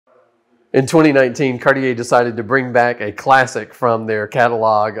In 2019, Cartier decided to bring back a classic from their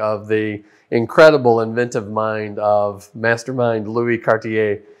catalog of the incredible inventive mind of mastermind Louis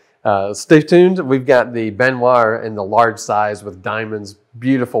Cartier. Stay tuned. We've got the Baignoire in the large size with diamonds,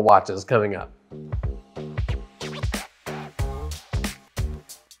 beautiful watches coming up.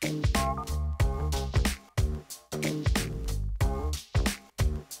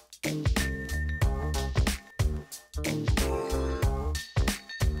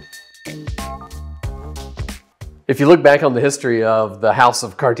 If you look back on the history of the House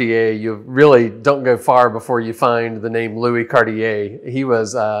of Cartier, you really don't go far before you find the name Louis Cartier. He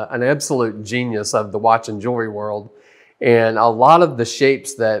was an absolute genius of the watch and jewelry world. And a lot of the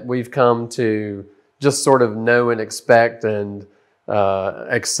shapes that we've come to just sort of know and expect and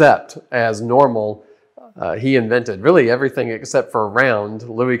accept as normal, he invented. Really everything except for round,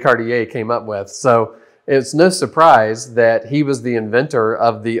 Louis Cartier came up with. So it's no surprise that he was the inventor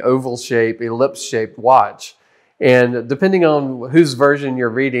of the oval shape, ellipse shaped watch. And depending on whose version you're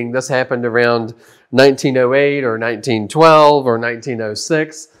reading, this happened around 1908 or 1912 or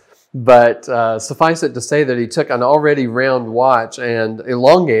 1906. But suffice it to say that he took an already round watch and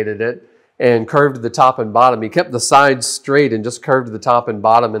elongated it and curved the top and bottom. He kept the sides straight and just curved the top and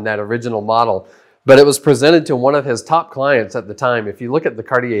bottom in that original model. But it was presented to one of his top clients at the time. If you look at the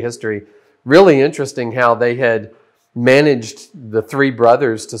Cartier history, really interesting how they had managed the three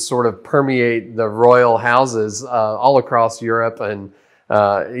brothers to sort of permeate the royal houses all across Europe and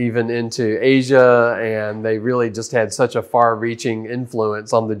even into Asia, and they really just had such a far-reaching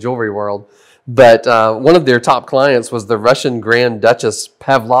influence on the jewelry world. But one of their top clients was the Russian Grand Duchess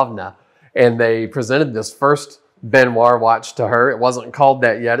Pavlovna, and they presented this first Baignoire watch to her. It wasn't called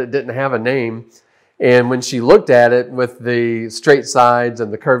that yet. It didn't have a name. And when she looked at it with the straight sides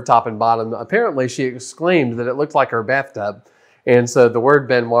and the curved top and bottom, apparently she exclaimed that it looked like her bathtub. And so the word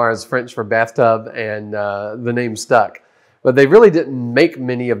Baignoire is French for bathtub, and the name stuck. But they really didn't make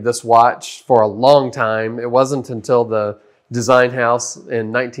many of this watch for a long time. It wasn't until the design house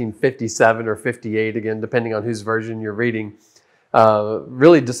in 1957 or 58, again, depending on whose version you're reading,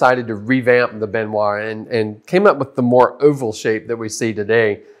 really decided to revamp the Baignoire and came up with the more oval shape that we see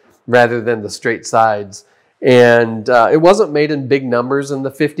today, rather than the straight sides. And it wasn't made in big numbers in the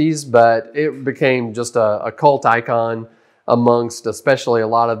 50s, but it became just a cult icon amongst especially a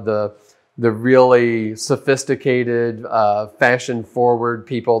lot of the really sophisticated, fashion-forward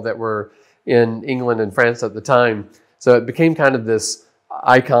people that were in England and France at the time. So it became kind of this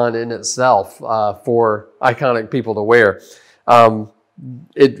icon in itself for iconic people to wear.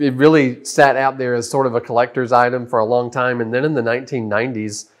 It really sat out there as sort of a collector's item for a long time. And then in the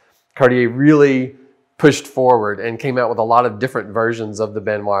 1990s, Cartier really pushed forward and came out with a lot of different versions of the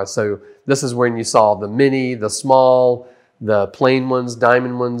Baignoire. So this is when you saw the mini, the small, the plain ones,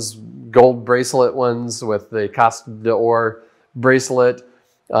 diamond ones, gold bracelet ones with the Coste d'Or bracelet.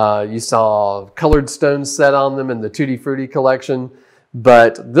 You saw colored stones set on them in the Tutti Frutti collection.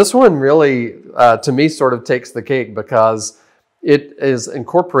 But this one really, to me, sort of takes the cake because it is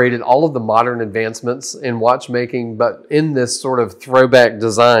incorporated all of the modern advancements in watchmaking, but in this sort of throwback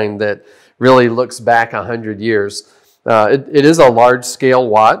design that really looks back 100 years. It is a large-scale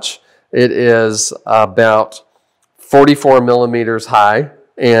watch. It is about 44 millimeters high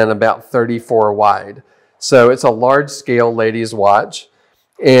and about 34 wide. So it's a large-scale ladies' watch,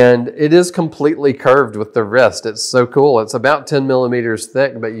 and it is completely curved with the wrist. It's so cool. It's about 10 millimeters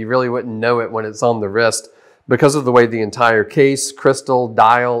thick, but you really wouldn't know it when it's on the wrist, because of the way the entire case, crystal,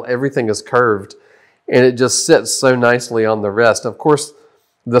 dial, everything is curved, and it just sits so nicely on the wrist. Of course,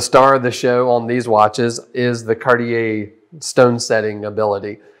 the star of the show on these watches is the Cartier stone setting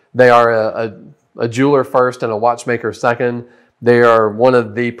ability. They are a jeweler first and a watchmaker second. They are one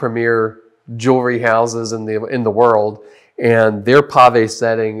of the premier jewelry houses in the world, and their pavé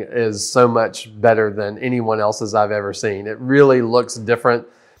setting is so much better than anyone else's I've ever seen. It really looks different.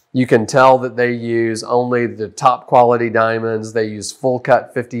 You can tell that they use only the top quality diamonds. They use full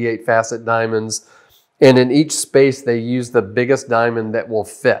cut 58 facet diamonds. And in each space, they use the biggest diamond that will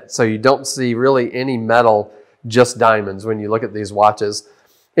fit. So you don't see really any metal, just diamonds when you look at these watches.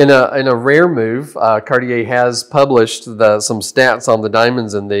 In a rare move, Cartier has published some stats on the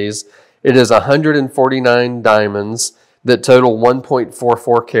diamonds in these. It is 149 diamonds that total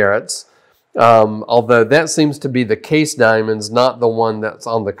 1.44 carats. Although that seems to be the case diamonds, not the one that's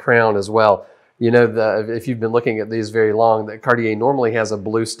on the crown as well. You know, if you've been looking at these very long, that Cartier normally has a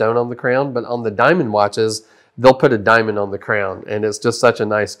blue stone on the crown, but on the diamond watches, they'll put a diamond on the crown. And it's just such a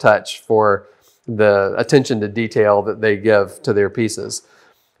nice touch for the attention to detail that they give to their pieces.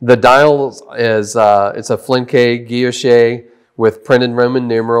 The dial is, it's a flanqué guilloche with printed Roman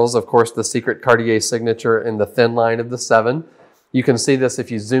numerals, of course, the secret Cartier signature and the thin line of the 7. You can see this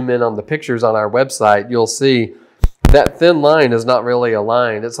if you zoom in on the pictures on our website. You'll see that thin line is not really a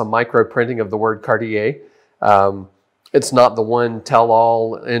line. It's a micro printing of the word Cartier. It's not the one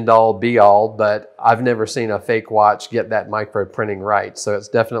tell-all, end-all, be-all, but I've never seen a fake watch get that micro printing right. So it's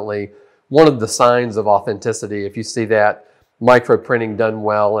definitely one of the signs of authenticity. If you see that micro printing done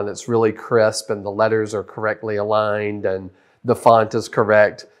well and it's really crisp and the letters are correctly aligned and the font is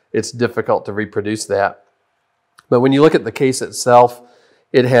correct, it's difficult to reproduce that. But when you look at the case itself,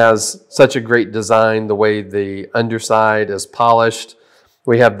 it has such a great design, the way the underside is polished.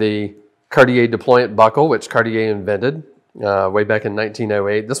 We have the Cartier deployant buckle, which Cartier invented way back in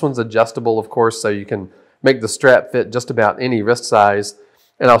 1908. This one's adjustable, of course, so you can make the strap fit just about any wrist size.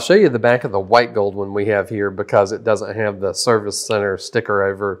 And I'll show you the back of the white gold one we have here because it doesn't have the service center sticker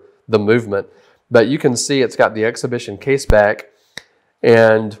over the movement. But you can see it's got the exhibition case back,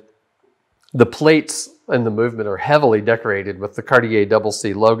 and the plates and the movement are heavily decorated with the Cartier Double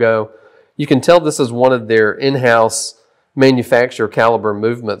C logo. You can tell this is one of their in-house manufacturer caliber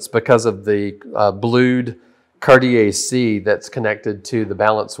movements because of the blued Cartier C that's connected to the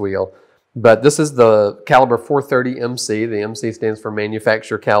balance wheel. But this is the caliber 430 MC. The MC stands for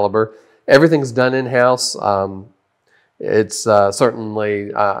manufacturer caliber. Everything's done in-house. It's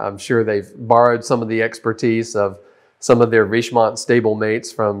certainly, I'm sure they've borrowed some of the expertise of some of their Richemont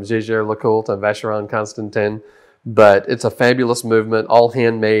stablemates from Jaeger-LeCoultre and Vacheron Constantin. But it's a fabulous movement, all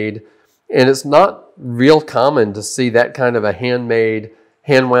handmade. And it's not real common to see that kind of a handmade,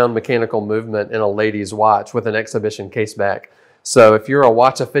 hand-wound mechanical movement in a lady's watch with an exhibition case back. So if you're a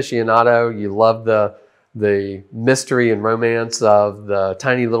watch aficionado, you love the mystery and romance of the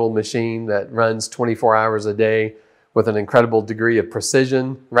tiny little machine that runs 24 hours a day with an incredible degree of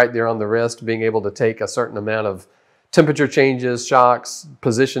precision right there on the wrist, being able to take a certain amount of temperature changes, shocks,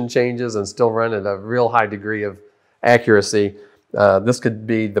 position changes, and still run at a real high degree of accuracy. This could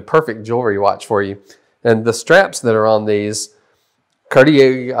be the perfect jewelry watch for you. And the straps that are on these,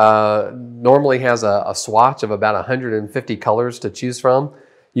 Cartier normally has a swatch of about 150 colors to choose from.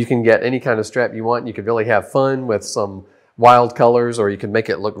 You can get any kind of strap you want. You could really have fun with some wild colors, or you can make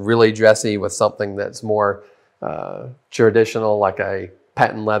it look really dressy with something that's more traditional, like a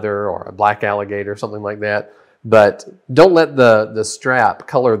patent leather or a black alligator, something like that. But don't let the strap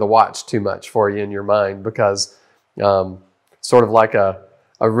color the watch too much for you in your mind, because sort of like a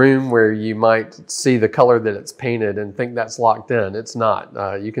room where you might see the color that it's painted and think that's locked in. It's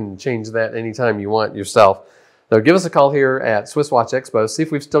not. You can change that anytime you want yourself. So give us a call here at SwissWatchExpo. See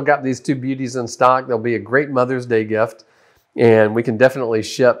if we've still got these two beauties in stock. They'll be a great Mother's Day gift, and we can definitely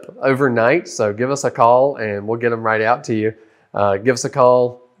ship overnight. So give us a call and we'll get them right out to you. Give us a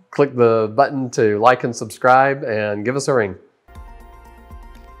call, click the button to like and subscribe, and give us a ring.